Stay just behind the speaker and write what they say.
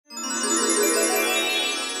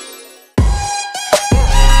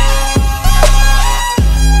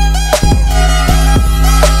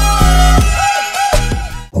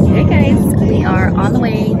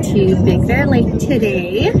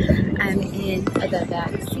the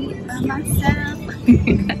back seat for myself.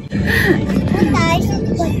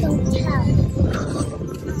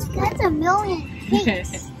 That's a million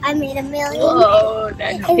cakes. I made a million. Whoa,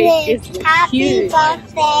 that cake is Happy huge.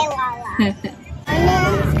 birthday, Lala.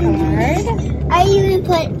 I even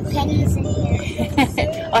put pennies in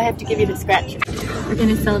here. I have to give you the scratch. We're going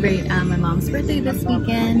to celebrate my mom's birthday this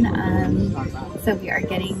weekend, so we are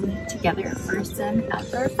getting together for some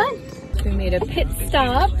outdoor fun. We made a pit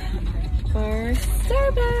stop for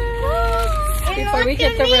Starbucks before we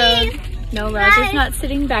hit the road. No, Roger's not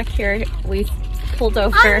sitting back here. We pulled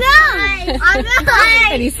over. I'm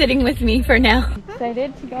not. And he's sitting with me for now.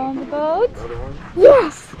 Excited to go on the boat?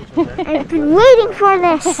 Yes. I've been waiting for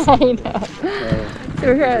this. I know. So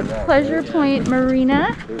we're here at Pleasure Point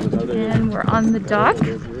Marina and we're on the dock,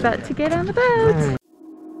 about to get on the boat.